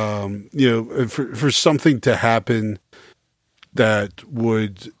a for something to happen that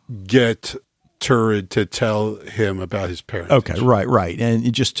would get Turid to tell him about his parents. Okay, right,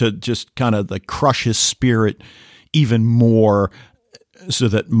 and just kind of like crush his spirit even more, so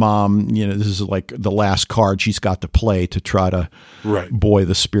that Mom, this is like the last card she's got to play to try to buoy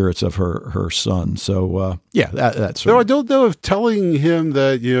the spirits of her son. So yeah, that's. No, I don't know if telling him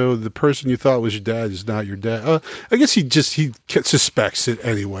that the person you thought was your dad is not your dad. I guess he suspects it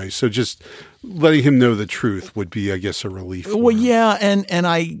anyway. So just letting him know the truth would be, I guess, a relief. Well, yeah, and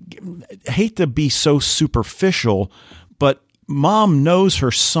I hate to be so superficial, but Mom knows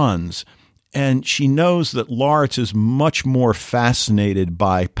her sons. And she knows that Lawrence is much more fascinated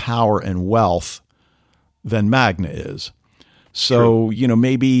by power and wealth than Magna is. So,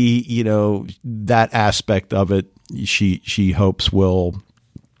 maybe, that aspect of it, she hopes will,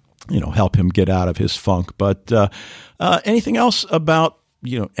 help him get out of his funk. But anything else about,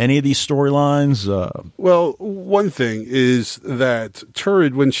 any of these storylines? Well, one thing is that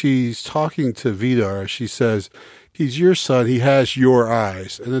Turid, when she's talking to Vidar, she says, he's your son, he has your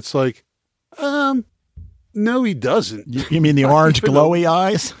eyes. And it's like, no, he doesn't. You mean the orange glowy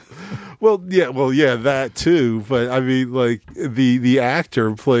eyes? Well, yeah, that too. But I mean, like the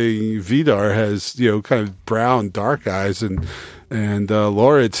actor playing Vidar has kind of brown, dark eyes, and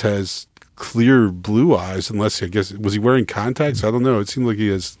Lawrence has clear blue eyes. Unless, I guess, was he wearing contacts? I don't know. It seemed like he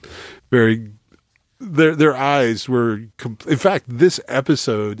has very. Their eyes were. In fact, this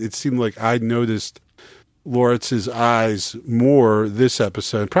episode, it seemed like I noticed Lawrence's eyes more this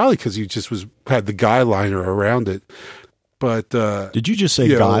episode, probably because he just had the guy liner around it. But did you just say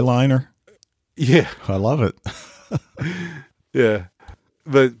guy liner? Yeah, I love it. Yeah,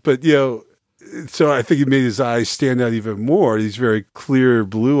 but so I think he made his eyes stand out even more. These very clear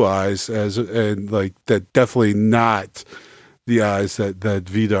blue eyes, and like that, definitely not the eyes that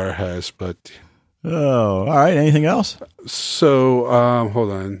Vidar has. But all right. Anything else? So hold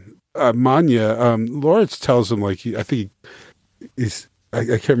on. Manya, Lawrence tells him, like, I can't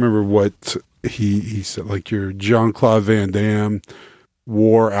remember what he said, like your Jean-Claude Van Damme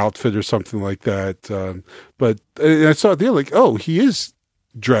war outfit or something like that. But I saw it there, like, oh, he is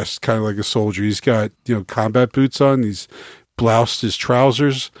dressed kind of like a soldier. He's got, combat boots on. He's bloused his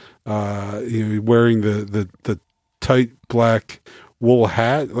trousers, wearing the tight black wool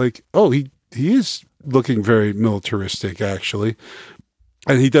hat. Like, oh, he is looking very militaristic, actually.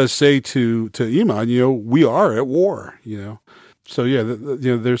 And he does say to Iman, we are at war, So, yeah,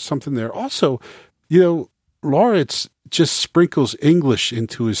 there's something there. Also, Lawrence just sprinkles English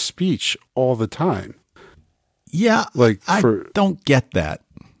into his speech all the time. Yeah, I don't get that.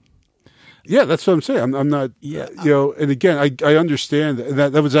 Yeah, that's what I'm saying. I'm not, and again, I understand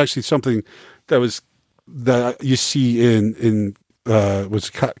that was actually something that you see in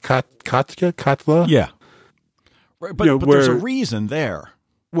was Katla? Yeah. Right, but there's a reason there.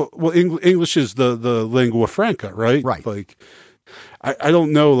 Well, English is the lingua franca, right? Right. Like, I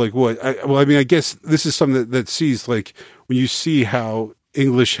don't know, like what. I mean, I guess this is something that sees, like, when you see how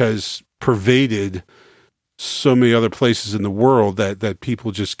English has pervaded so many other places in the world that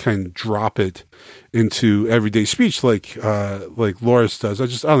people just kind of drop it into everyday speech, like Lawrence does. I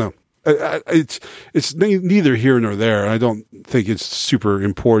don't know. It's neither here nor there. I don't think it's super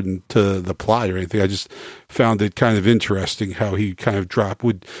important to the plot or anything. I just found it kind of interesting how he kind of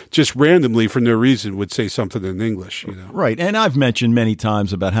would just randomly for no reason would say something in English, you know. Right. And I've mentioned many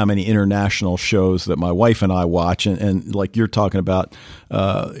times about how many international shows that my wife and I watch, and like you're talking about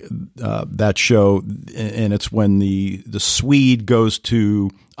that show, and it's when the Swede goes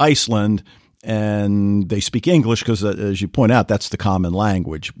to Iceland and they speak English because, as you point out, that's the common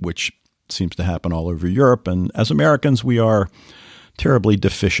language, which seems to happen all over Europe. And as Americans, we are terribly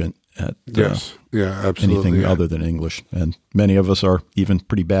deficient at anything other than English. And many of us are even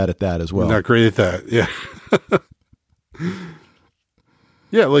pretty bad at that as well. Not great at that. Yeah.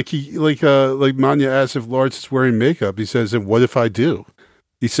 Yeah. Like Manya asks if Lawrence is wearing makeup. He says, and what if I do?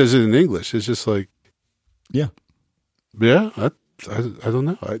 He says it in English. It's just like, yeah. I don't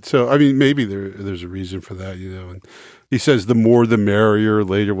know. So, I mean, maybe there's a reason for that, you know. And he says the more the merrier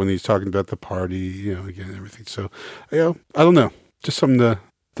later when he's talking about the party, you know, again, everything. So, you know, I don't know. Just something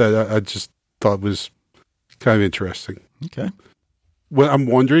that I just thought was kind of interesting. Okay. What I'm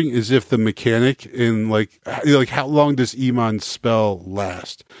wondering is if the mechanic in like how long does Iman's spell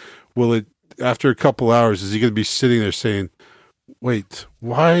last? Will it, after a couple hours, is he going to be sitting there saying, wait,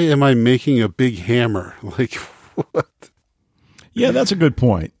 why am I making a big hammer? Like, what? Yeah, that's a good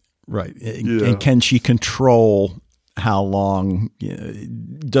point. Right. Yeah. And can she control how long?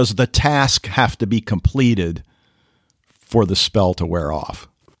 Does the task have to be completed for the spell to wear off?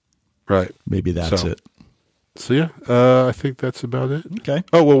 Right. Maybe that's it. So, yeah, I think that's about it. Okay.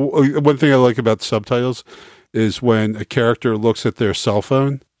 Oh, well, one thing I like about subtitles is when a character looks at their cell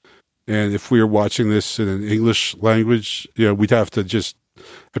phone, and if we were watching this in an English language, you know, we'd have to just,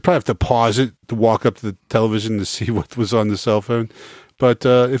 I'd probably have to pause it to walk up to the television to see what was on the cell phone. But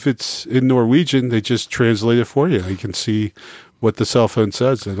if it's in Norwegian, they just translate it for you. You can see what the cell phone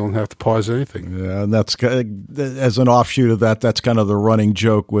says. They don't have to pause anything. Yeah, and that's, as an offshoot of that, that's kind of the running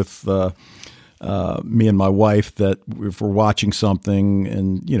joke with me and my wife, that if we're watching something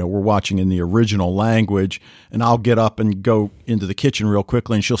and, you know, we're watching in the original language, and I'll get up and go into the kitchen real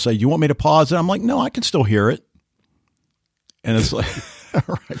quickly, and she'll say, "You want me to pause it?" I'm like, "No, I can still hear it." And it's like,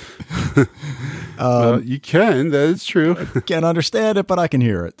 all right. You can. That is true. I can't understand it, but I can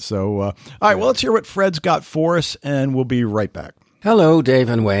hear it. So, all right, well, let's hear what Fred's got for us, and we'll be right back. Hello, Dave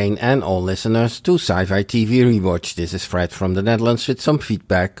and Wayne, and all listeners to Sci-Fi TV Rewatch. This is Fred from the Netherlands with some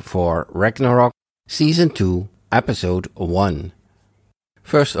feedback for Ragnarok Season 2, Episode 1.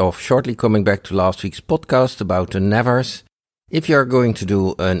 First off, shortly coming back to last week's podcast about the Nevers. If you are going to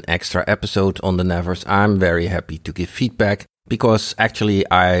do an extra episode on the Nevers, I'm very happy to give feedback, because actually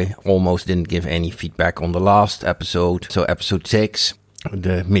I almost didn't give any feedback on the last episode, so episode 6,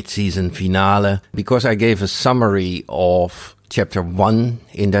 the mid-season finale, because I gave a summary of Chapter 1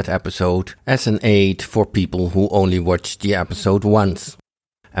 in that episode as an aid for people who only watched the episode once.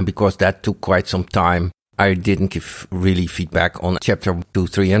 And because that took quite some time, I didn't give really feedback on Chapter 2,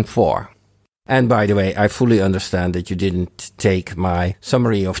 3, and 4. And by the way, I fully understand that you didn't take my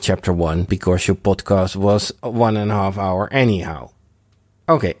summary of Chapter 1 because your podcast was 1.5 hours anyhow.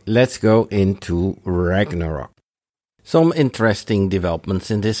 Okay, let's go into Ragnarok. Some interesting developments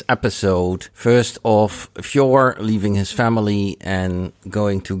in this episode. First off, Fjord leaving his family and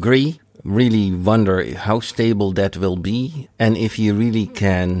going to Gree. Really wonder how stable that will be, and if he really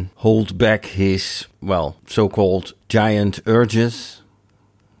can hold back his, well, so-called giant urges.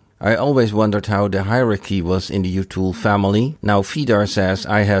 I always wondered how the hierarchy was in the O'Toole family. Now Vidar says,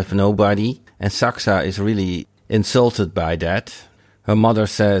 "I have nobody," and Saxa is really insulted by that. Her mother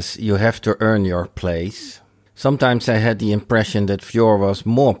says, "You have to earn your place." Sometimes I had the impression that Fjord was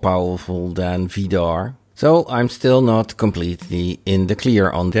more powerful than Vidar, so I'm still not completely in the clear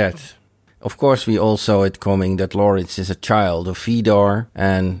on that. Of course, we all saw it coming that Lawrence is a child of Vidar,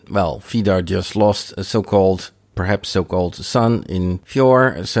 and, well, Vidar just lost a perhaps so-called son in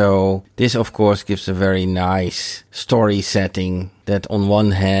Fjord, so this of course gives a very nice story setting that on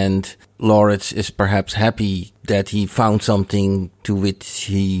one hand Lawrence is perhaps happy that he found something to which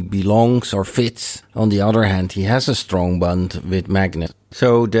he belongs or fits. On the other hand, he has a strong bond with Magnus,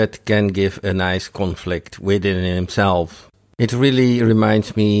 so that can give a nice conflict within himself. It really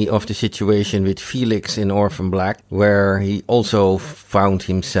reminds me of the situation with Felix in Orphan Black, where he also found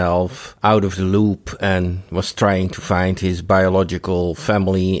himself out of the loop and was trying to find his biological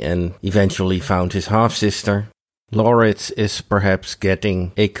family and eventually found his half-sister. Lawrence is perhaps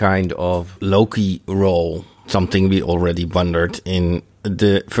getting a kind of Loki role, something we already wondered in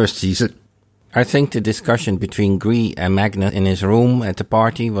the first season. I think the discussion between Gree and Magnus in his room at the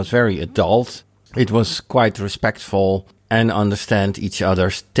party was very adult. It was quite respectful. and understand each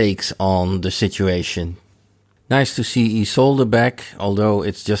other's takes on the situation. Nice to see Isolde back, although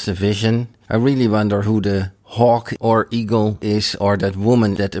it's just a vision. I really wonder who the hawk or eagle is, or that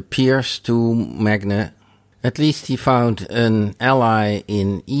woman that appears to Magne. At least he found an ally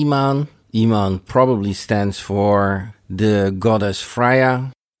in Iman. Iman probably stands for the goddess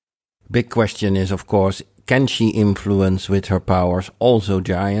Freya. Big question is, of course, can she influence with her powers also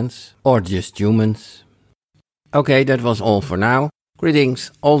giants or just humans? Okay, that was all for now.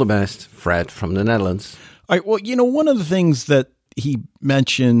 Greetings, all the best, Fred from the Netherlands. All right, well, one of the things that he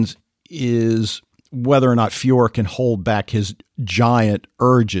mentions is whether or not Fjord can hold back his giant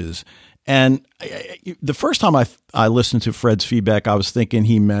urges. And the first time I listened to Fred's feedback, I was thinking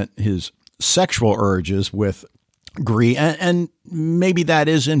he meant his sexual urges with Gree, and maybe that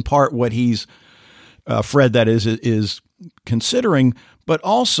is in part what he's Fred that is considering, but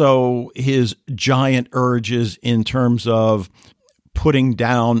also his giant urges in terms of putting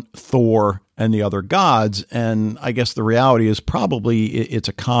down Thor and the other gods. And I guess the reality is probably it's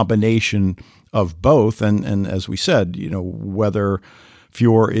a combination of both. And as we said, whether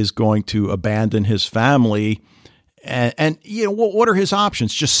Fjord is going to abandon his family and what are his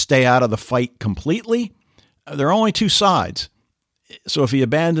options? Just stay out of the fight completely? There are only two sides. So if he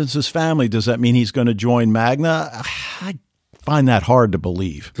abandons his family, does that mean he's going to join Magna? I find that hard to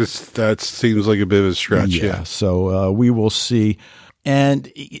believe. That seems like a bit of a stretch. Yeah. So we will see.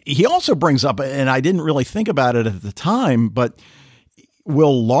 And he also brings up, and I didn't really think about it at the time, but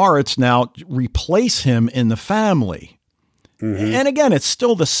will Laurits now replace him in the family? Mm-hmm. And again, it's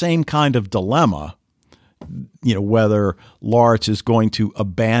still the same kind of dilemma, whether Laurits is going to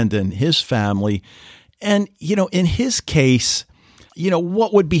abandon his family. And, in his case,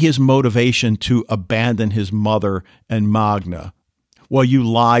 what would be his motivation to abandon his mother and Magna? Well, you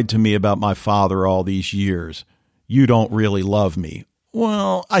lied to me about my father all these years. You don't really love me.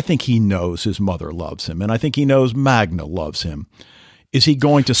 Well, I think he knows his mother loves him, and I think he knows Magna loves him. Is he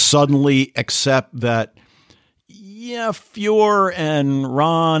going to suddenly accept that, Fjord and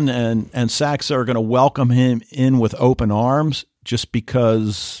Ron and Saxa are going to welcome him in with open arms just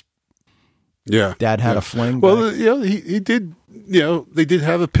because Dad had a fling? Well, he did, they did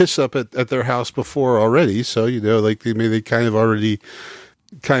have a piss up at their house before already. So, they kind of already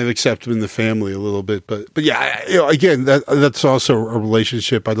accept him in the family a little bit. But yeah, again, that's also a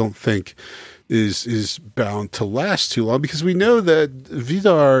relationship I don't think is bound to last too long, because we know that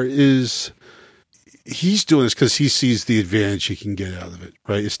Vidar he's doing this because he sees the advantage he can get out of it,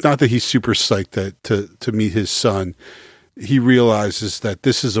 right? It's not that he's super psyched to meet his son. He realizes that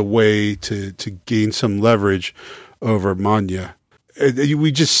this is a way to gain some leverage over Manya. And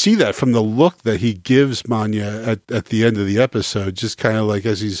we just see that from the look that he gives Manya at the end of the episode, just kind of like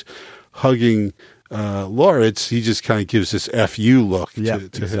as he's hugging Laurits, he just kind of gives this FU look to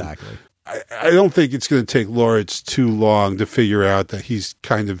exactly. him. I don't think it's going to take Laurits too long to figure out that he's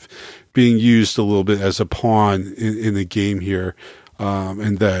kind of being used a little bit as a pawn in the game here.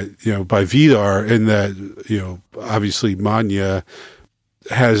 And that, by Vidar, and that, obviously Manya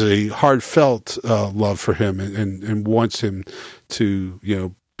has a heartfelt love for him and wants him to,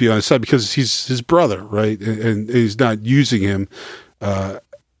 be on his side because he's his brother, right? And he's not using him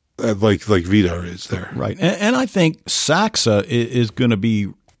like Vidar is there. Right. And I think Saxa is going to be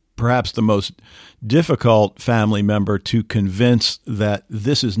perhaps the most difficult family member to convince that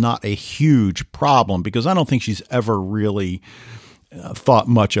this is not a huge problem, because I don't think she's ever really thought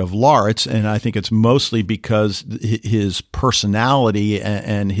much of Laurits, and I think it's mostly because his personality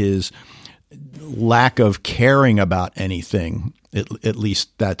and his lack of caring about anything. At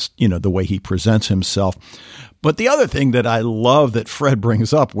least that's, the way he presents himself. But the other thing that I love that Fred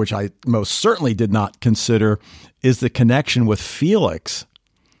brings up, which I most certainly did not consider, is the connection with Felix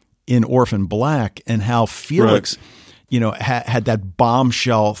in Orphan Black, and how Felix, had that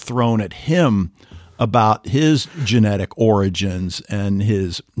bombshell thrown at him about his genetic origins and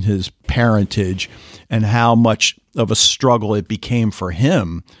his parentage, and how much of a struggle it became for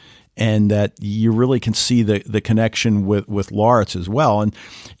him, and that you really can see the connection with Laurits as well. And,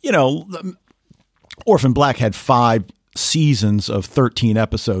 Orphan Black had 5 seasons of 13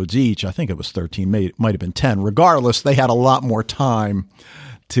 episodes each. I think it was 13, might have been 10. Regardless, they had a lot more time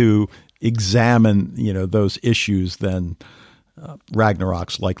to examine, those issues than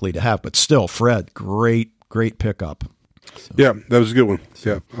Ragnarok's likely to have. But still, Fred, great pickup. So. Yeah, that was a good one.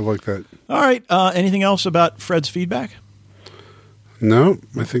 Yeah, I like that. All right. Anything else about Fred's feedback? No,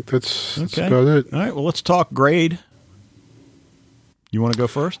 I think that's about it. All right. Well, let's talk grade. You want to go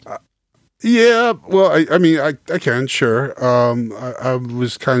first? Yeah, well, I mean, I can, sure. I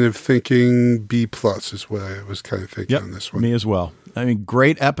was kind of thinking B+ is what I was kind of thinking on this one. Me as well. I mean,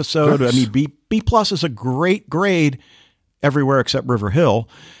 great episode. Nice. I mean, B+ is a great grade everywhere except River Hill.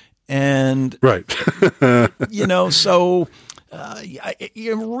 And, right. So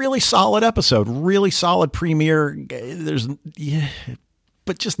really solid episode, really solid premiere.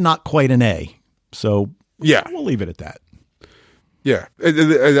 But just not quite an A. So yeah, we'll leave it at that. Yeah,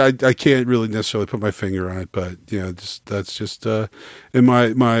 and I can't really necessarily put my finger on it, but that's just in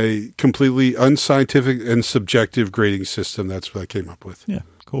my completely unscientific and subjective grading system. That's what I came up with. Yeah,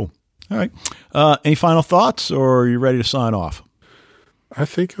 cool. All right. Any final thoughts, or are you ready to sign off? I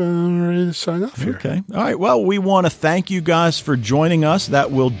think I'm ready to sign off here. Okay. All right. Well, we want to thank you guys for joining us.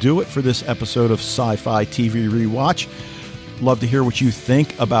 That will do it for this episode of Sci-Fi TV Rewatch. Love to hear what you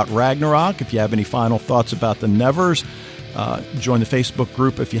think about Ragnarok. If you have any final thoughts about the Nevers, join the Facebook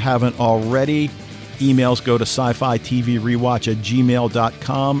group if you haven't already. Emails go to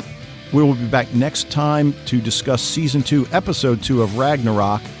sci-fi-tvrewatch@gmail.com. We will be back next time to discuss Season 2, Episode 2 of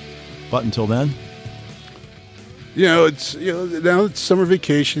Ragnarok. But until then... it's now it's summer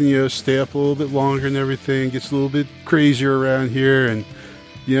vacation, stay up a little bit longer and everything. Gets a little bit crazier around here. And,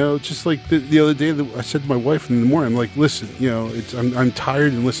 just like the other day, I said to my wife in the morning, I'm like, listen, I'm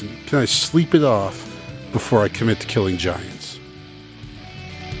tired, and listen, can I sleep it off before I commit to killing giants?